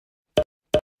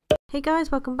Hey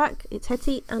guys, welcome back. It's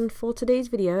Hetty, and for today's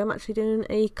video I'm actually doing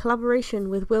a collaboration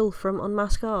with Will from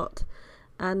Unmask Art,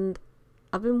 and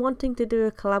I've been wanting to do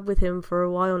a collab with him for a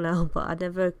while now, but I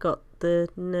never got the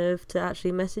nerve to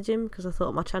actually message him because I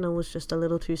thought my channel was just a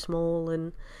little too small,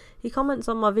 and he comments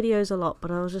on my videos a lot, but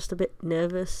I was just a bit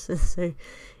nervous, so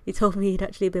he told me he'd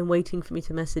actually been waiting for me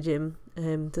to message him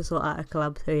to sort out a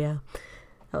collab. So yeah,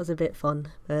 that was a bit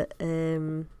fun. But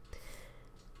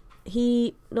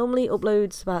he normally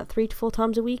uploads about 3 to 4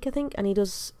 times a week, I think, and he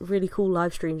does really cool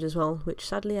live streams as well, which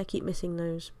sadly I keep missing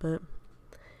those.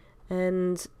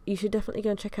 And you should definitely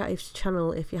go and check out his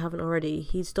channel if you haven't already.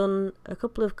 He's done a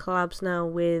couple of collabs now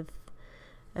with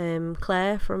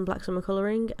Claire from Black Summer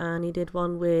Colouring, and he did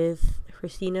one with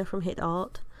Christina from Hit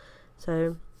Art.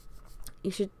 So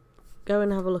you should go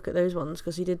and have a look at those ones,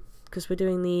 because we're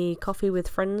doing the Coffee with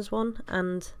Friends one,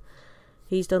 and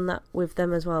he's done that with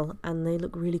them as well, and they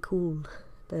look really cool.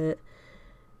 But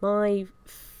my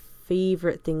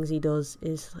favourite things he does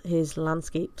is his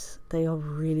landscapes. They are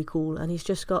really cool, and he's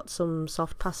just got some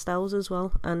soft pastels as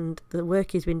well, and the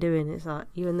work he's been doing, it's like,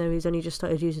 even though he's only just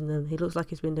started using them, he looks like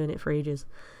he's been doing it for ages.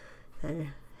 So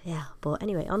yeah, but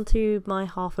anyway, on to my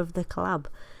half of the collab.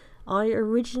 I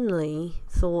originally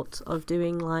thought of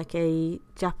doing like a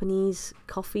Japanese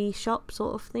coffee shop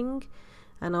sort of thing,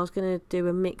 and I was going to do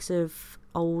a mix of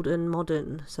old and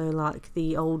modern, so like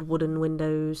the old wooden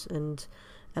windows and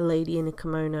a lady in a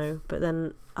kimono. But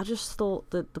then I just thought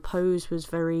that the pose was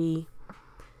very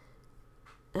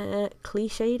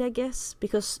cliched, I guess,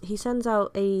 because he sends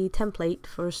out a template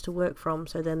for us to work from,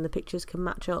 so then the pictures can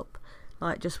match up,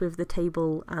 like just with the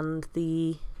table and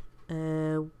the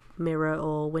mirror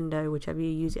or window, whichever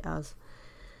you use it as,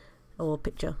 or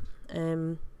picture.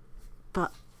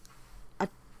 But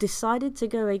decided to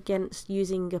go against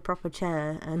using a proper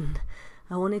chair, and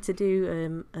I wanted to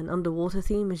do an underwater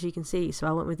theme, as you can see, so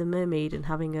I went with a mermaid and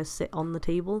having her sit on the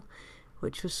table,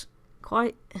 which was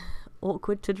quite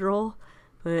awkward to draw,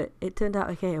 but it turned out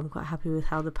okay. I'm quite happy with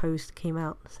how the post came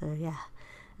out, so yeah.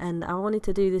 And I wanted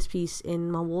to do this piece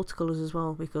in my watercolours as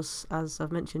well, because as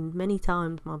I've mentioned many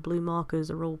times, my blue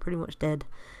markers are all pretty much dead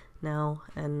now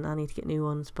and I need to get new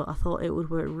ones, but I thought it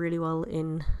would work really well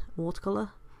in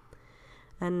watercolour.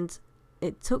 And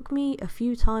it took me a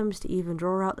few times to even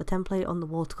draw out the template on the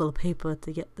watercolour paper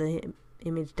to get the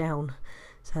image down.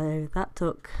 So that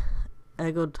took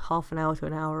a good half an hour to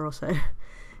an hour or so,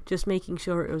 just making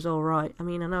sure it was alright. I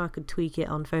mean, I know I could tweak it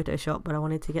on Photoshop, but I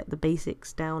wanted to get the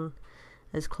basics down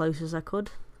as close as I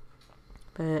could.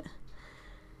 But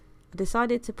I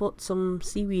decided to put some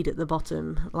seaweed at the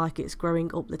bottom, like it's growing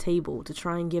up the table, to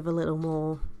try and give a little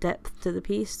more depth to the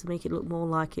piece, to make it look more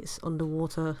like it's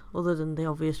underwater, other than the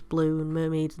obvious blue and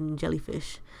mermaids and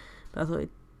jellyfish. But I thought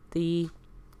the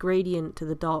gradient to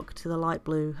the dark to the light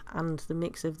blue, and the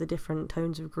mix of the different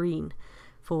tones of green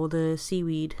for the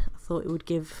seaweed, I thought it would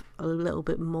give a little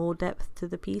bit more depth to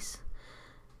the piece.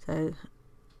 So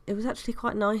it was actually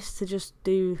quite nice to just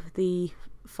do the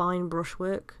fine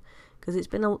brushwork, because it's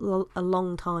been a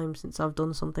long time since I've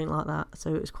done something like that,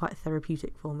 so it was quite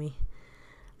therapeutic for me.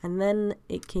 And then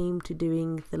it came to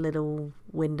doing the little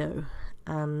window,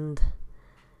 and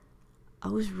I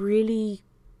was really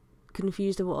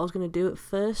confused of what I was going to do at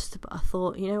first, but I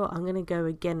thought, you know what, I'm going to go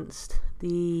against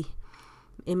the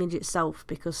image itself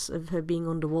because of her being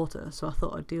underwater, so I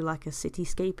thought I'd do like a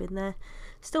cityscape in there,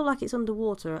 still like it's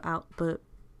underwater out, but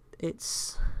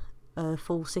it's a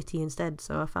full city instead.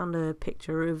 So I found a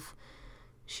picture of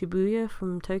Shibuya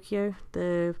from Tokyo,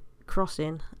 the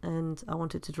crossing, and I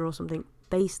wanted to draw something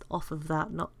based off of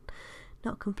that, not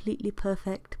completely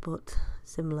perfect, but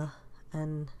similar.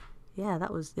 And yeah,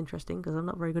 that was interesting, because I'm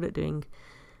not very good at doing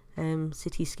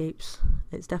cityscapes.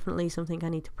 It's definitely something I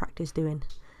need to practice doing.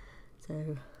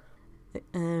 So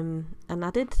and I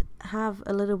did have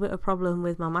a little bit of problem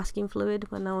with my masking fluid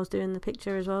when I was doing the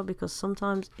picture as well, because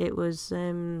sometimes it was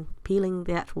peeling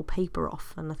the actual paper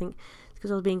off, and I think it's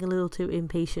because I was being a little too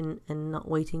impatient and not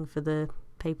waiting for the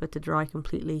paper to dry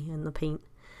completely and the paint.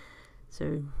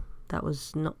 So that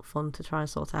was not fun to try and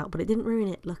sort out, but it didn't ruin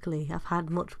it, luckily. I've had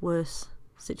much worse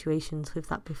situations with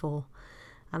that before,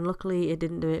 and luckily it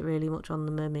didn't do it really much on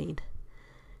the mermaid.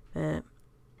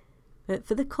 But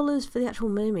for the colours for the actual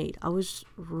mermaid, I was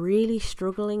really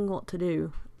struggling what to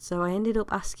do. So I ended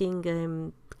up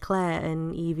asking Claire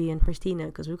and Evie and Christina,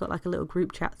 because we've got like a little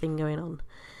group chat thing going on.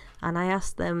 And I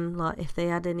asked them like if they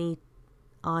had any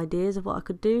ideas of what I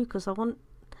could do, because I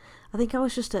think I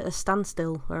was just at a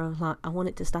standstill where I was like, I want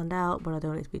it to stand out, but I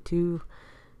don't want it to be too...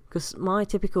 Because my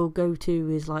typical go-to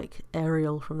is like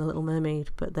Ariel from The Little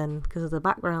Mermaid, but then because of the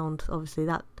background, obviously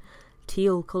that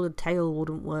teal coloured tail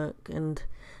wouldn't work, and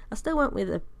I still went with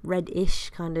a reddish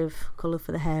kind of colour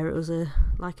for the hair. It was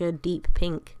like a deep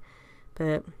pink,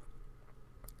 but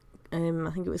I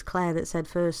think it was Claire that said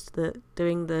first that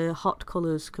doing the hot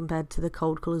colours compared to the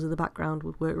cold colours of the background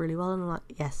would work really well, and I'm like,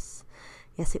 yes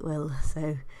it will.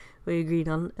 So we agreed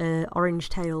on orange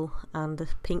tail and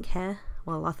pink hair.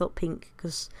 Well, I thought pink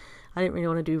because I didn't really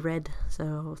want to do red,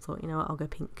 so I thought, you know what, I'll go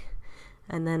pink.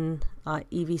 And then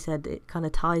Evie said it kind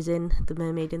of ties in the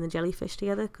mermaid and the jellyfish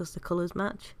together because the colours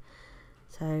match.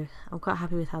 So I'm quite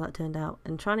happy with how that turned out.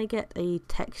 And trying to get a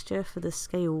texture for the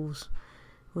scales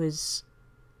was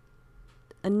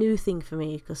a new thing for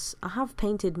me, because I have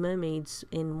painted mermaids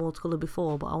in watercolour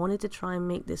before, but I wanted to try and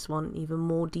make this one even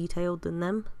more detailed than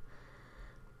them.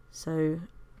 So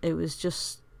it was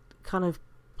just kind of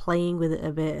playing with it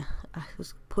a bit. I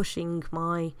was pushing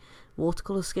my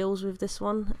watercolour skills with this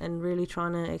one and really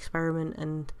trying to experiment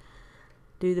and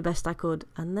do the best I could.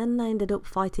 And then I ended up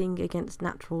fighting against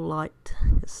natural light,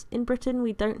 because in Britain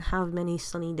we don't have many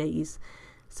sunny days.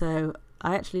 So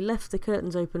I actually left the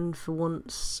curtains open for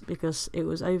once because it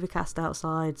was overcast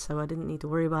outside, so I didn't need to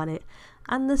worry about it,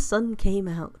 and the sun came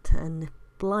out and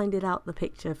blinded out the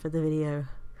picture for the video,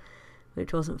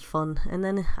 which wasn't fun. And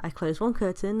then I closed one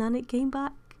curtain and it came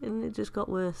back and it just got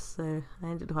worse, so I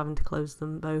ended up having to close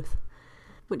them both,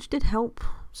 which did help,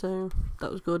 so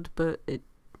that was good. But it,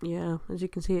 yeah, as you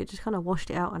can see, it just kind of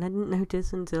washed it out, and I didn't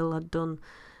notice until I'd done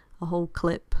a whole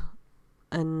clip.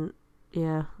 And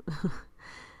yeah, I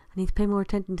need to pay more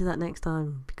attention to that next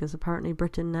time, because apparently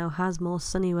Britain now has more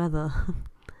sunny weather.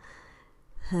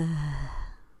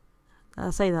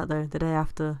 I say that though, the day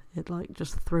after it like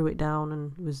just threw it down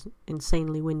and it was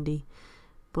insanely windy.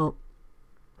 But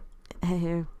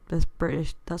hey, that's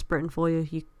British. That's Britain for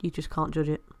you. You just can't judge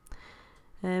it.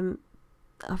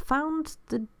 I found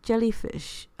the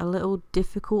jellyfish a little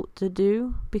difficult to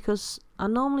do, because I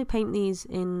normally paint these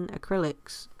in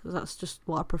acrylics because that's just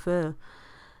what I prefer.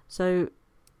 So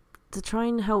to try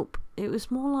and help, it was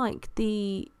more like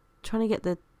trying to get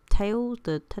the tails,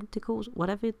 the tentacles,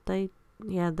 whatever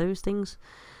those things.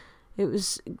 It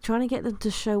was trying to get them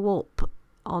to show up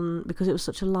on, because it was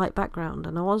such a light background,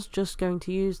 and I was just going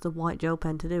to use the white gel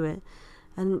pen to do it,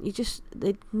 and they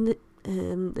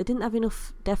didn't have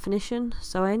enough definition,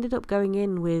 so I ended up going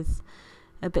in with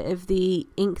a bit of the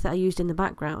ink that I used in the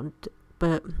background,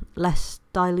 but less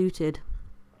diluted,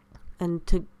 and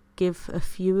to give a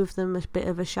few of them a bit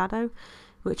of a shadow,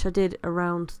 which I did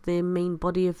around the main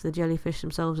body of the jellyfish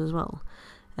themselves as well.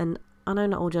 And I know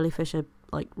not all jellyfish are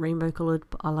like rainbow coloured,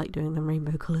 but I like doing them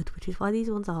rainbow coloured, which is why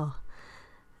these ones are.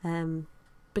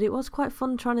 But it was quite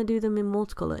fun trying to do them in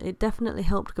watercolour. It definitely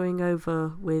helped going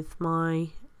over with my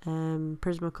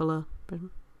Prismacolor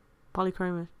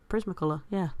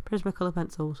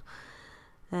pencils,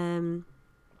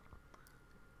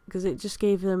 because it just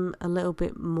gave them a little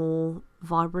bit more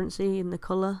vibrancy in the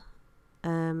colour,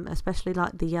 especially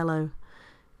like the yellow,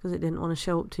 because it didn't want to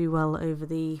show up too well over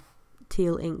the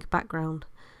teal ink background.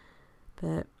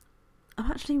 But I'm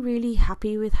actually really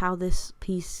happy with how this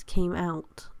piece came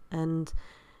out, and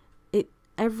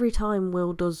every time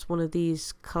Will does one of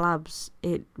these collabs,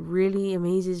 it really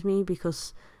amazes me,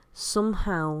 because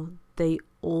somehow they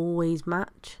always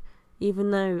match,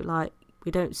 even though like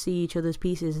we don't see each other's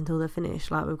pieces until they're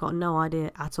finished. Like we've got no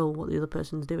idea at all what the other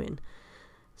person's doing.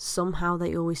 Somehow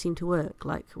they always seem to work.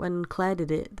 Like when Claire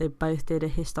did it, they both did a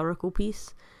historical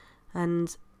piece,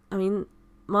 and I mean,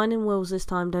 mine and Will's this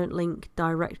time don't link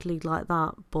directly like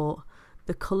that, but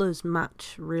the colours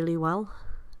match really well,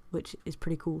 which is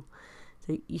pretty cool.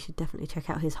 So you should definitely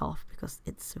check out his half, because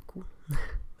it's so cool.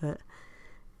 But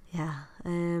yeah,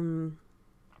 and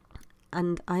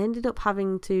I ended up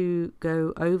having to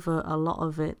go over a lot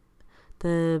of it,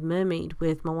 the mermaid,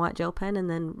 with my white gel pen,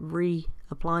 and then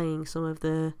reapplying some of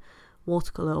the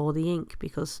watercolour or the ink,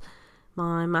 because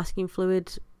my masking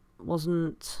fluid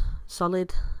wasn't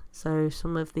solid, so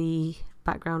some of the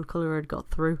background colour had got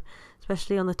through,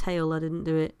 especially on the tail. I didn't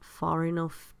do it far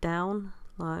enough down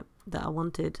like that I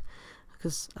wanted,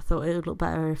 because I thought it would look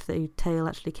better if the tail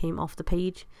actually came off the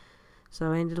page.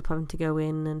 So I ended up having to go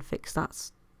in and fix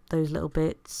those little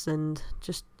bits, and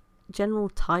just general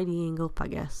tidying up, I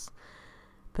guess.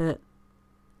 But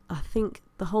I think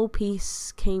the whole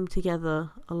piece came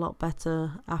together a lot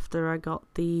better after I got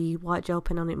the white gel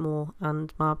pen on it more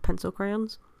and my pencil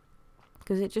crayons,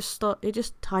 because it just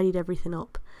tidied everything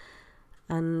up.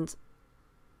 And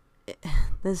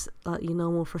there's like your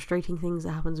normal frustrating things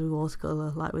that happens with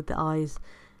watercolour, like with the eyes.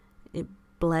 It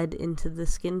bled into the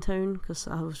skin tone because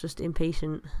I was just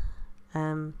impatient,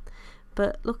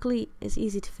 but luckily it's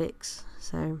easy to fix.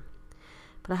 So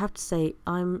but I have to say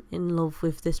I'm in love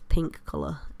with this pink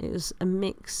colour. It was a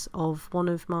mix of one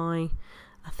of my,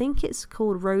 I think it's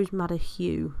called Rose Madder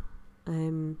Hue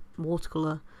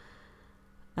watercolour,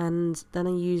 and then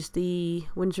I used the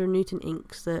Winsor & Newton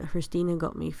inks that Christina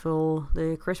got me for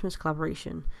the Christmas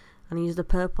collaboration, and I used the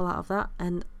purple out of that,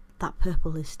 and that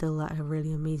purple is still like a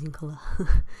really amazing colour.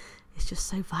 It's just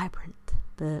so vibrant.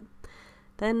 But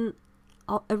then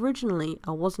originally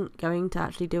I wasn't going to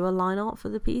actually do a line art for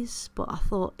the piece, but I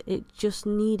thought it just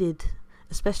needed,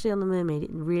 especially on the mermaid,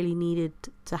 it really needed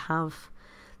to have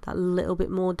that little bit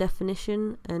more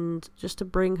definition and just to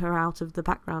bring her out of the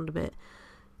background a bit.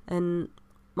 And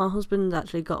my husband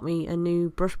actually got me a new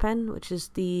brush pen, which is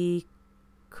the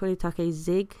Kuretake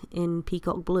Zig in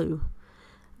Peacock Blue,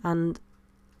 and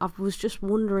I was just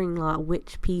wondering like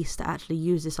which piece to actually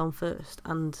use this on first,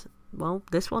 and well,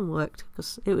 this one worked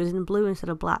because it was in blue instead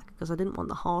of black, because I didn't want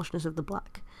the harshness of the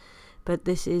black. But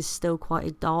this is still quite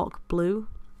a dark blue,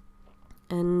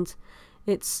 and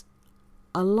it's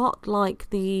a lot like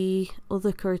the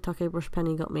other Kuretake brush pen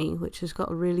he got me, which has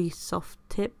got a really soft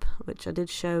tip, which I did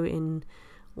show in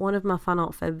one of my fan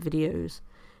art feb videos.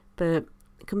 But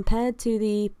compared to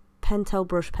the Pentel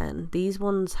brush pen, these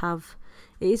ones have,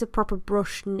 it is a proper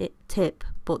brush knit tip,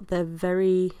 but they're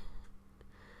a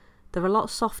lot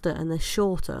softer and they're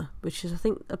shorter, which is I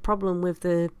think a problem with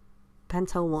the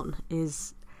Pentel one,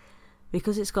 is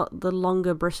because it's got the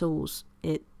longer bristles,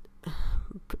 it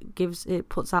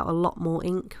puts out a lot more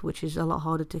ink, which is a lot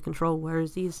harder to control,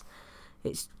 whereas these,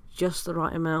 it's just the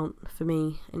right amount for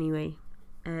me anyway.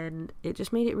 And it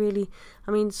just made it really,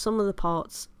 I mean, some of the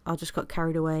parts I just got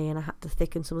carried away and I had to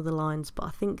thicken some of the lines, but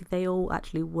I think they all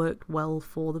actually worked well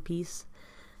for the piece.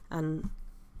 And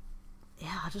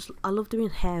yeah, I love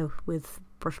doing hair with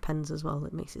brush pens as well.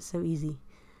 It makes it so easy.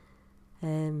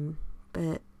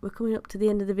 But we're coming up to the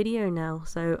end of the video now,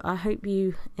 so I hope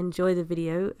you enjoy the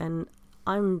video, and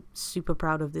I'm super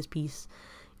proud of this piece.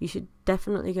 You should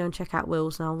definitely go and check out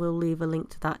Will's, and I will leave a link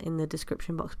to that in the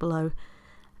description box below.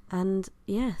 And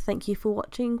yeah, thank you for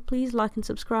watching. Please like and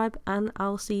subscribe, and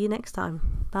I'll see you next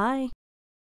time. Bye.